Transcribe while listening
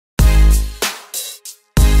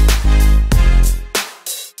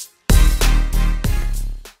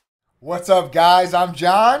What's up, guys? I'm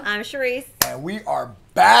John. I'm Sharice. And we are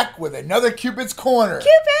back with another Cupid's Corner.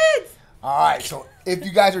 Cupids! All right, so if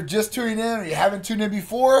you guys are just tuning in or you haven't tuned in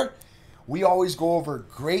before, we always go over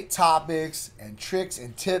great topics and tricks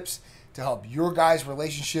and tips to help your guys'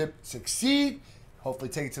 relationship succeed, hopefully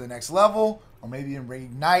take it to the next level, or maybe even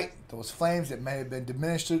reignite those flames that may have been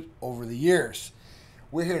diminished over the years.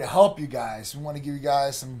 We're here to help you guys. We want to give you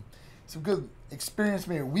guys some good experience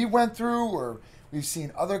maybe we went through or we've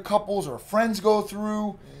seen other couples or friends go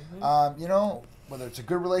through. Whether it's a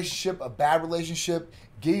good relationship, a bad relationship,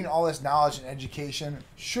 getting all this knowledge and education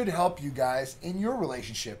should help you guys in your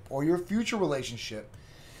relationship or your future relationship.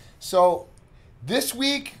 So this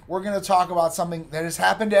week, we're going to talk about something that has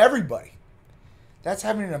happened to everybody. That's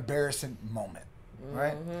having an embarrassing moment,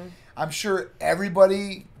 right? Mm-hmm. I'm sure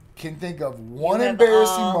everybody can think of one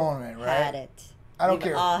embarrassing moment, right? Had it. I don't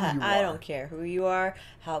care who you are. I don't care who you are,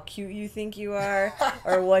 how cute you think you are,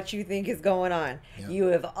 or what you think is going on. Yep. You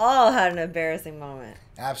have all had an embarrassing moment.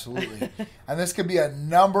 Absolutely. And this could be a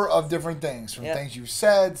number of different things, from things you've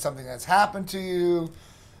said, something that's happened to you,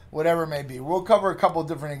 whatever it may be. We'll cover a couple of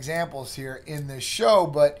different examples here in this show,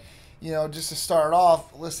 but, just to start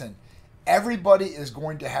off, listen, everybody is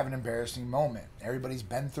going to have an embarrassing moment. Everybody's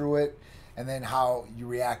been through it, and then how you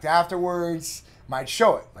react afterwards might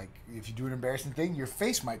show it. Like, if you do an embarrassing thing, your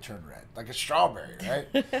face might turn red, like a strawberry,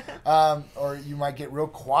 right? Or you might get real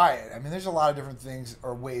quiet. I mean, there's a lot of different things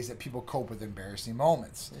or ways that people cope with embarrassing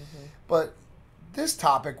moments. Mm-hmm. But this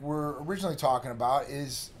topic we're originally talking about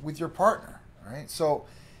is with your partner, right? So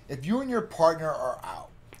if you and your partner are out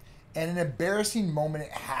and an embarrassing moment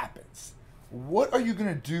happens, what are you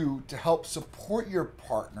going to do to help support your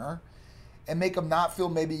partner and make them not feel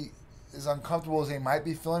maybe as uncomfortable as they might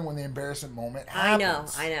be feeling when the embarrassing moment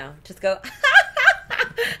happens? I know. Just go,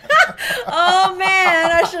 oh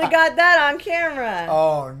man, I should have got that on camera.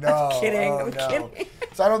 Oh no. I'm kidding. I'm kidding.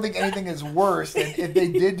 So I don't think anything is worse than if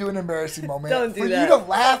they did do an embarrassing moment for you to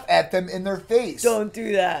laugh at them in their face. Don't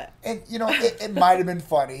do that. And it might have been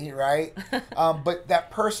funny, right? But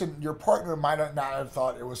that person, your partner, might not have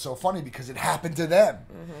thought it was so funny because it happened to them.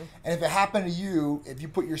 Mm-hmm. And if it happened to you, if you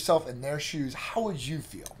put yourself in their shoes, how would you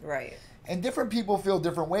feel? Right. And different people feel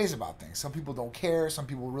different ways about things. Some people don't care. Some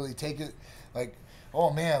people really take it like, oh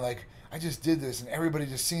man, like I just did this and everybody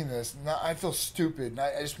just seen this. And I feel stupid and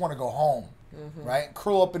I just want to go home, right? And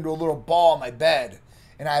curl up into a little ball in my bed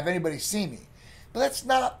and not have anybody see me. But that's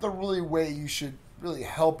not the really way you should really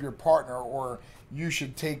help your partner, or you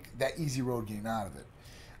should take that easy road getting out of it.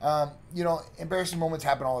 Embarrassing moments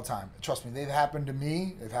happen all the time. Trust me, they've happened to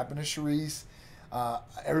me. They've happened to Sharice.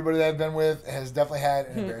 Everybody that I've been with has definitely had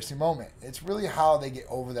an embarrassing moment. It's really how they get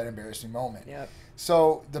over that embarrassing moment. Yep.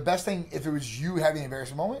 So the best thing, if it was you having an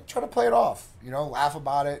embarrassing moment, try to play it off. Laugh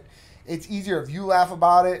about it. It's easier if you laugh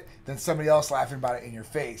about it than somebody else laughing about it in your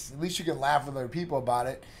face. At least you can laugh with other people about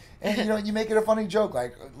it. And, you make it a funny joke.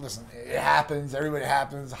 Like, listen, it happens. Everybody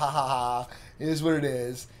happens. Ha, ha, ha. It is what it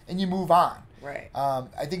is. And you move on. Right.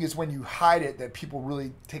 I think it's when you hide it that people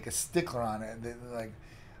really take a stickler on it. And they're like,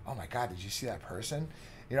 oh, my God, did you see that person?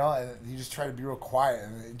 And you just try to be real quiet.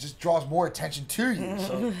 And it just draws more attention to you.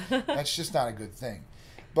 So that's just not a good thing.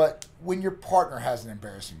 But when your partner has an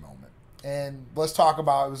embarrassing moment, and let's talk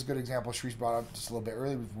about, it was a good example Sharice brought up just a little bit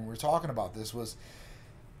earlier when we were talking about this, was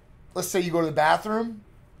let's say you go to the bathroom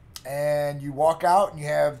and you walk out and you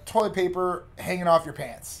have toilet paper hanging off your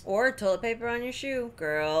pants. Or toilet paper on your shoe,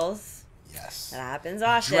 girls. Yes. That happens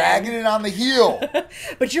often. Dragging it on the heel.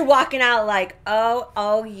 But you're walking out like,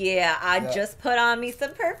 oh yeah, I just put on me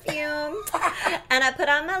some perfume. And I put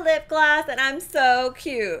on my lip gloss and I'm so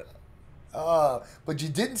cute. But you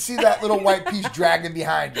didn't see that little white piece dragging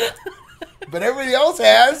behind you. But everybody else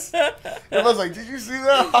has. Everyone's like, did you see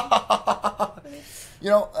that?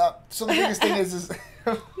 So the biggest thing is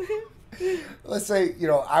let's say,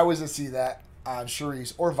 I was to see that on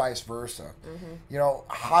Sharice or vice versa. Mm-hmm.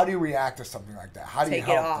 How do you react to something like that? How do you help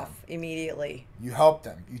them? Take it off immediately. You help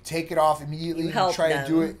them. You take it off immediately. You help try them.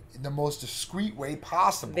 To do it in the most discreet way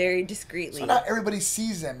possible. Very discreetly. So not everybody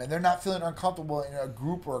sees them and they're not feeling uncomfortable in a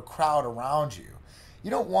group or a crowd around you.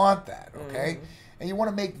 You don't want that, okay? And you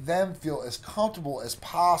want to make them feel as comfortable as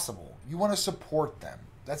possible. You want to support them.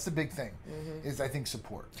 That's the big thing, is I think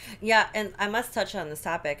support. Yeah, and I must touch on this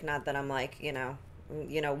topic, not that I'm like,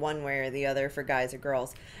 you know, one way or the other for guys or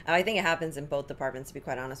girls. I think it happens in both departments, to be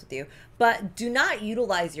quite honest with you. But do not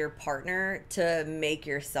utilize your partner to make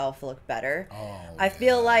yourself look better. I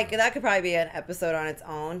feel like that could probably be an episode on its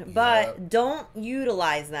own, but don't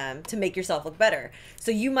utilize them to make yourself look better.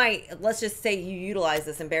 So you might, let's just say you utilize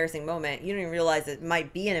this embarrassing moment. You don't even realize it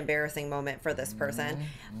might be an embarrassing moment for this person,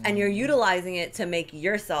 and you're utilizing it to make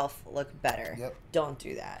yourself look better. Don't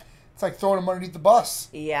do that. It's like throwing them underneath the bus.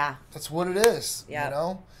 Yeah. That's what it is. You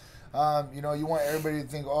know? You know, you want everybody to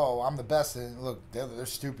think, oh, I'm the best. And look, they're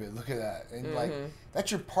stupid. Look at that. And like,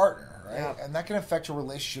 that's your partner, right? And that can affect your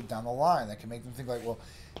relationship down the line. That can make them think like, well,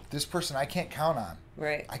 this person I can't count on.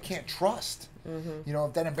 Right. I can't trust. You know,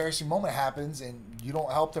 if that embarrassing moment happens and you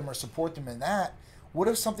don't help them or support them in that, what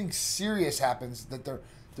if something serious happens that they're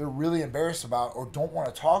really embarrassed about or don't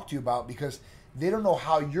want to talk to you about because they don't know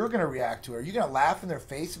how you're going to react to it? Are you going to laugh in their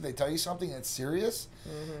face if they tell you something that's serious?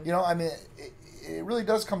 You know, I mean, it really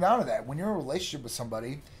does come down to that. When you're in a relationship with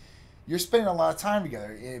somebody, you're spending a lot of time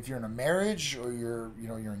together. If you're in a marriage or you're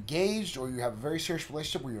engaged or you have a very serious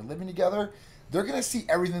relationship where you're living together, they're going to see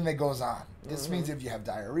everything that goes on. This means if you have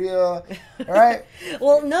diarrhea, all right?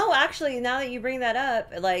 Well, no, actually, now that you bring that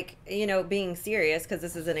up, like, you know, being serious, because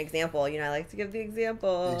this is an example, you know, I like to give the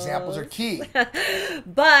examples. The examples are key.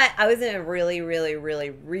 But I was in a really, really,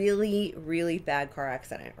 really, really, really bad car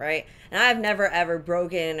accident, right? And I've never, ever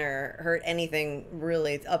broken or hurt anything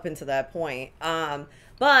really up until that point.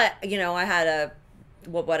 But, you know, I had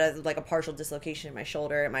what was like a partial dislocation in my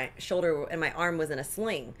shoulder, and my arm was in a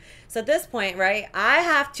sling. So at this point, right, I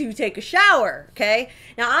have to take a shower, okay?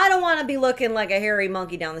 Now, I don't want to be looking like a hairy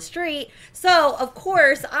monkey down the street. So, of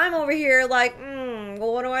course, I'm over here like,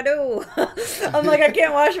 well, what do I do? I'm like, I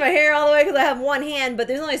can't wash my hair all the way because I have one hand, but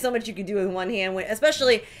there's only so much you can do with one hand,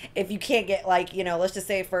 especially if you can't get, like, you know, let's just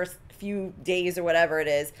say first few days or whatever it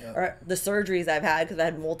is, or the surgeries I've had, because I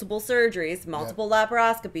had multiple surgeries, multiple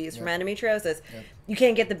laparoscopies from endometriosis. You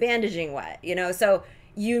can't get the bandaging wet, you know, so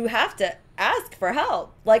you have to ask for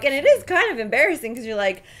help. Like, and it is kind of embarrassing because you're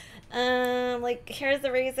like, here's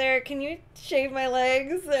the razor, can you shave my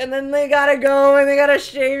legs? And then they gotta go and they gotta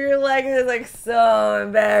shave your leg, and it's like so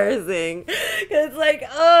embarrassing. It's like,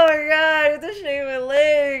 oh my god, you have to shave my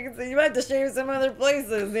legs, and you might have to shave some other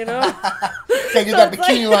places, you know? Can't get that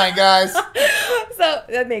bikini line, guys. So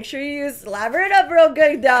make sure you lather it up real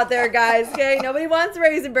good out there, guys, okay? Nobody wants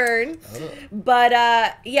razor burn. But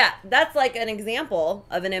yeah, that's like an example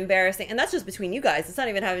of an embarrassing, and that's just between you guys. It's not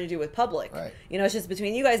even having to do with public. Right. You know, it's just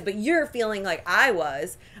between you guys, but you're feeling like I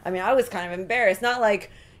was. I mean, I was kind of embarrassed. Not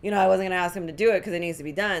like, you know, I wasn't going to ask him to do it because it needs to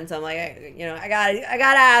be done. So I'm like, you know, I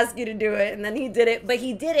gotta ask you to do it. And then he did it, but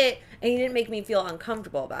he did it and he didn't make me feel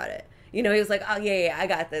uncomfortable about it. You know, he was like, oh, yeah, I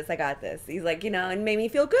got this. He's like, you know, and made me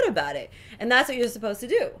feel good about it. And that's what you're supposed to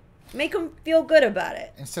do. Make them feel good about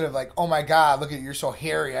it. Instead of like, oh my God, look at you, you're so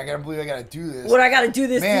hairy. I can't believe I got to do this. What, I got to do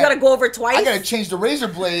this? Man, you got to go over twice? I got to change the razor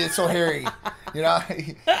blade. It's so hairy. You know,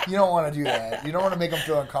 you don't want to do that. You don't want to make them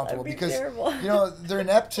feel uncomfortable because, terrible. You know, they're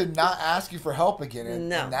inept to not ask you for help again.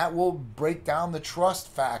 And that will break down the trust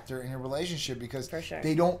factor in your relationship because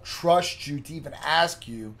they don't trust you to even ask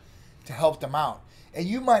you to help them out. And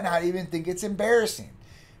you might not even think it's embarrassing.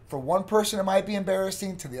 For one person, it might be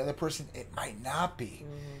embarrassing. To the other person, it might not be.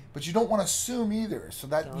 But you don't want to assume either. So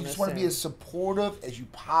that you just want to be as supportive as you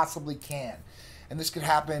possibly can. And this could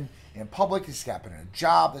happen in public. This could happen in a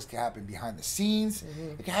job. This could happen behind the scenes.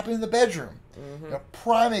 It can happen in the bedroom. A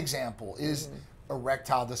prime example is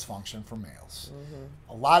erectile dysfunction for males.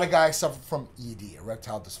 A lot of guys suffer from ED,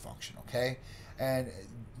 erectile dysfunction, okay? And,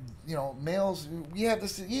 you know, males, we have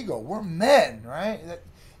this ego. We're men, right? And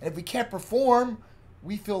if we can't perform,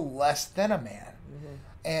 we feel less than a man.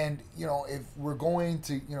 And, you know, if we're going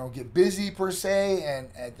to, you know, get busy per se, and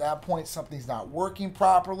at that point something's not working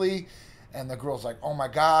properly, and the girl's like, oh my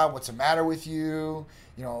God, what's the matter with you?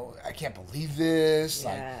 You know, I can't believe this.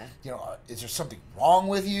 Like, you know, is there something wrong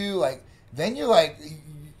with you? Like, then you're like,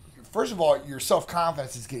 first of all, your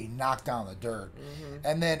self-confidence is getting knocked down in the dirt.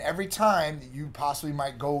 And then every time that you possibly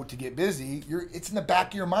might go to get busy, it's in the back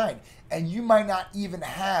of your mind. And you might not even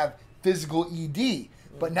have physical ED,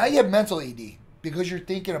 but now you have mental ED. Because you're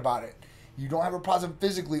thinking about it. You don't have a problem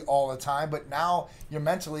physically all the time, but now you're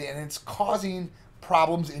mentally, and it's causing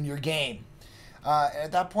problems in your game. And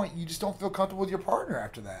at that point, you just don't feel comfortable with your partner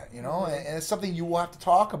after that, you know? And it's something you will have to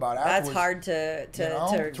talk about afterwards. That's hard to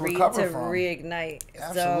reignite.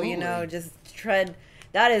 Absolutely. So, you know, just tread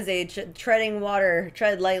That is a treading water.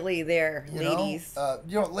 Tread lightly there, ladies.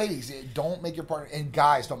 Ladies, don't make your partner, and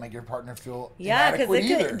guys, don't make your partner feel because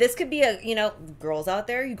inadequate this could be girls out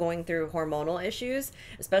there going through hormonal issues,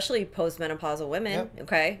 especially postmenopausal women. Yep.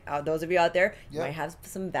 Okay, those of you out there, you might have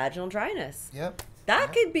some vaginal dryness. Yep.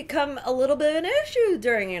 That could become a little bit of an issue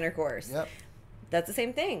during intercourse. Yep. That's the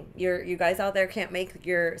same thing. You guys out there can't make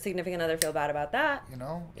your significant other feel bad about that.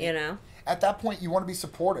 At that point, you want to be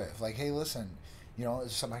supportive. Like, hey, listen, is there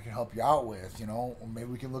something I can help you out with? Or maybe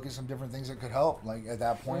we can look at some different things that could help. Like at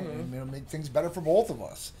that point, make things better for both of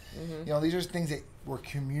us. These are things where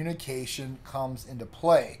communication comes into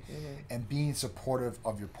play, and being supportive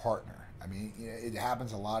of your partner. I mean, it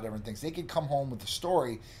happens a lot of different things. They could come home with a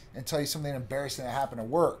story and tell you something embarrassing that happened at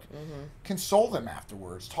work. Console them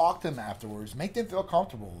afterwards. Talk to them afterwards. Make them feel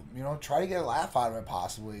comfortable. Try to get a laugh out of it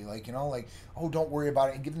possibly. Oh, don't worry about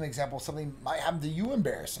it. And give them an example of something might happen to you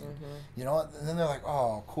embarrassing. And then they're like,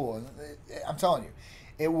 oh, cool. And I'm telling you,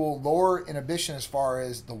 it will lower inhibition as far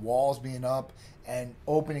as the walls being up and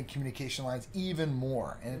opening communication lines even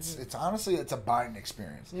more. And it's honestly, it's a bonding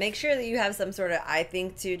experience. Make sure that you have some sort of, I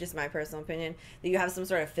think too, just my personal opinion, that you have some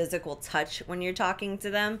sort of physical touch when you're talking to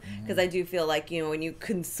them. Because I do feel like, when you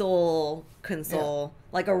console,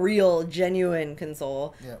 like a real, genuine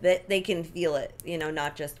console, that they can feel it,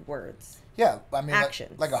 not just words. Yeah. I mean,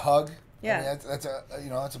 actions. Like a hug. Yeah. I mean,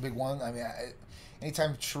 that's a big one. I mean,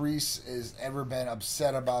 anytime Therese has ever been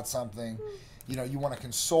upset about something, you want to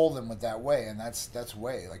console them with that way, and that's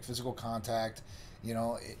way like physical contact.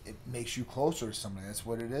 It makes you closer to somebody. That's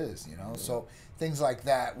what it is. So things like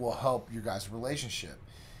that will help your guys' relationship.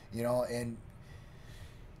 And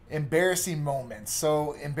embarrassing moments.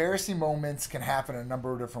 So embarrassing moments can happen in a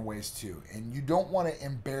number of different ways too, and you don't want to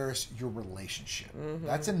embarrass your relationship.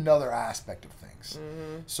 That's another aspect of things.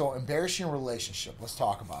 So embarrassing your relationship. Let's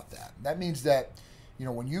talk about that. That means that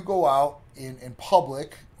when you go out in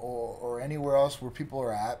public or anywhere else where people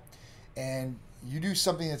are at, and you do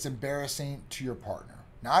something that's embarrassing to your partner.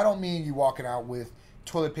 Now, I don't mean you walking out with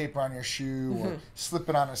toilet paper on your shoe or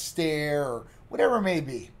slipping on a stair or whatever it may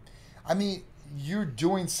be. I mean, you're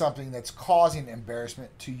doing something that's causing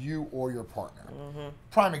embarrassment to you or your partner.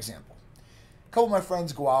 Prime example. A couple of my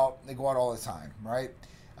friends go out. They go out all the time, right?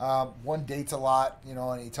 One dates a lot,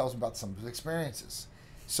 and he tells me about some of his experiences.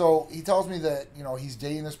 So he tells me that, he's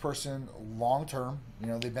dating this person long term.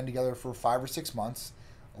 They've been together for 5 or 6 months.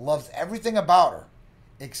 Loves everything about her,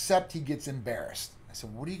 except he gets embarrassed. I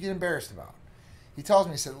said, what do you get embarrassed about? He tells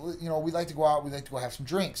me, he said, we like to go out. We like to go have some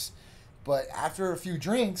drinks. But after a few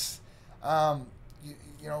drinks,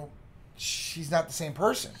 she's not the same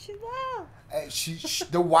person. She's wild.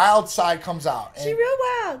 The wild side comes out. She's real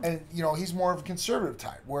wild. And, he's more of a conservative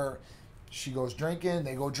type, where she goes drinking,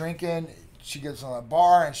 they go drinking. She gets on a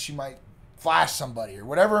bar and she might flash somebody or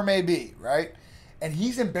whatever it may be, right? And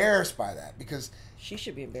he's embarrassed by that because she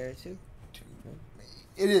should be embarrassed too.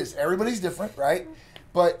 It is. Everybody's different, right?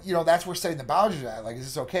 But that's where setting the boundaries at. Like, is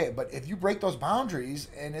this okay? But if you break those boundaries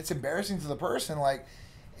and it's embarrassing to the person, like,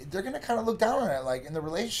 they're gonna kind of look down on it. Like in the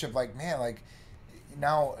relationship, like, man, like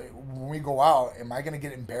now when we go out, am I gonna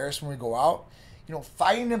get embarrassed when we go out?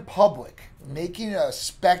 Fighting in public, making a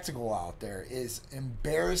spectacle out there is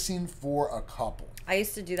embarrassing for a couple. I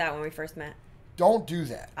used to do that when we first met. Don't do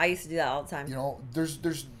that. I used to do that all the time.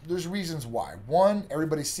 There's reasons why. One,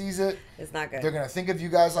 everybody sees it. It's not good. They're going to think of you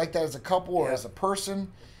guys like that as a couple or as a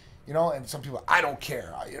person. And some people, I don't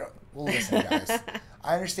care. Well, listen, guys.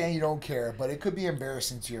 I understand you don't care, but it could be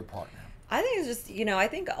embarrassing to your partner. I think it's just, I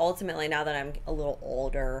think ultimately now that I'm a little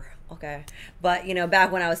older, okay, but, back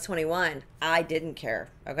when I was 21, I didn't care,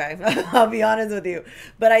 okay? I'll be honest with you.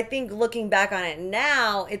 But I think looking back on it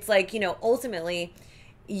now, it's like, ultimately,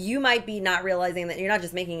 you might be not realizing that you're not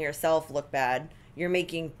just making yourself look bad, you're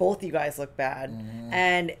making both you guys look bad.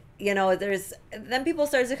 And, then people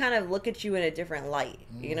start to kind of look at you in a different light,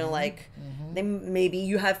 they maybe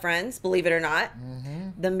you have friends, believe it or not,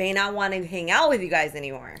 that may not want to hang out with you guys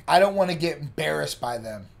anymore. I don't want to get embarrassed by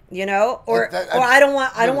them. Or I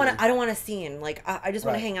don't want to see him. Like I just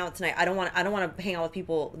want to hang out tonight. I don't want to hang out with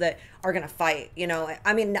people that are gonna fight.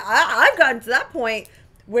 I mean, I've gotten to that point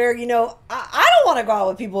where I don't want to go out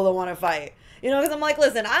with people that want to fight. Because I'm like,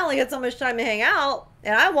 listen, I only get so much time to hang out,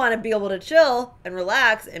 and I want to be able to chill and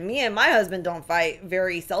relax. And me and my husband don't fight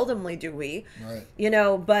very seldomly, do we? Right.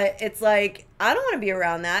 But it's like I don't want to be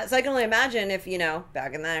around that. So I can only imagine if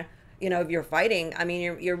back in there, if you're fighting. I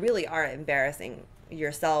mean, you really are embarrassing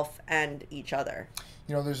yourself and each other.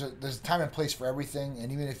 There's a time and place for everything,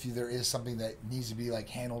 and even if there is something that needs to be like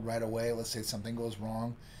handled right away, let's say something goes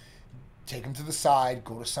wrong, take them to the side,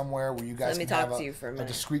 go to somewhere where you guys can have a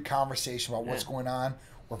discreet conversation about what's going on.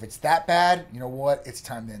 Or if it's that bad, you know what? It's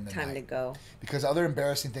time to end the night. Time to go. Because other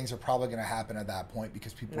embarrassing things are probably going to happen at that point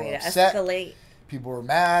because people are upset. Escalate. People are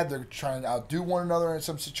mad. They're trying to outdo one another in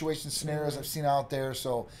some situations, scenarios I've seen out there.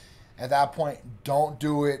 So at that point, don't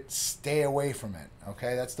do it. Stay away from it.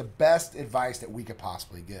 Okay? That's the best advice that we could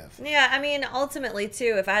possibly give. Yeah, I mean, ultimately,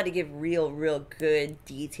 too, if I had to give real good,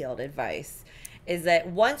 detailed advice, is that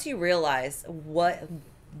once you realize what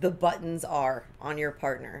the buttons are on your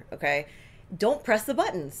partner, okay, don't press the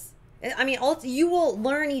buttons. I mean, you will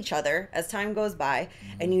learn each other as time goes by,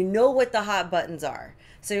 and you know what the hot buttons are.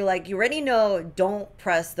 So you're like, you already know, don't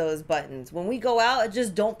press those buttons. When we go out,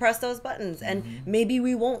 just don't press those buttons. And maybe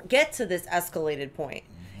we won't get to this escalated point.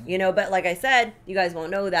 You know, but like I said, you guys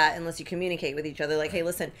won't know that unless you communicate with each other. Like, hey,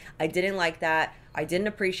 listen, I didn't like that. I didn't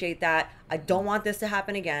appreciate that. I don't want this to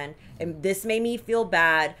happen again. And this made me feel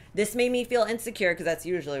bad. This made me feel insecure, because that's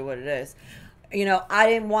usually what it is. You know, I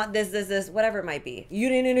didn't want this, whatever it might be. You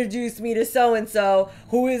didn't introduce me to so-and-so.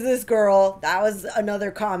 Who is this girl? That was another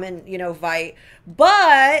common, you know, fight.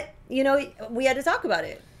 But, you know, we had to talk about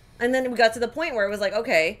it. And then we got to the point where it was like,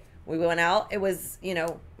 okay, we went out. It was, you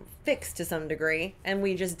know, fixed to some degree. And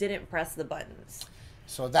we just didn't press the buttons.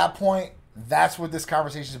 So at that point, that's what this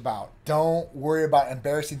conversation is about. Don't worry about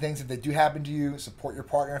embarrassing things if they do happen to you. Support your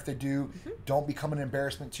partner if they do. Don't become an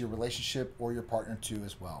embarrassment to your relationship or your partner too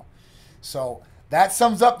as well. So that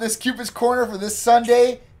sums up this Cupid's Corner for this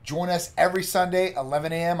Sunday. Join us every Sunday,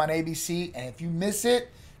 11 a.m. on ABC. And if you miss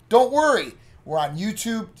it, don't worry. We're on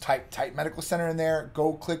YouTube. Type Medical Center in there.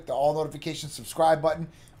 Go click the all notifications subscribe button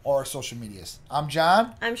or our social medias. I'm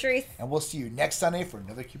John. I'm Sharice. And we'll see you next Sunday for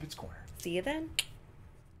another Cupid's Corner. See you then.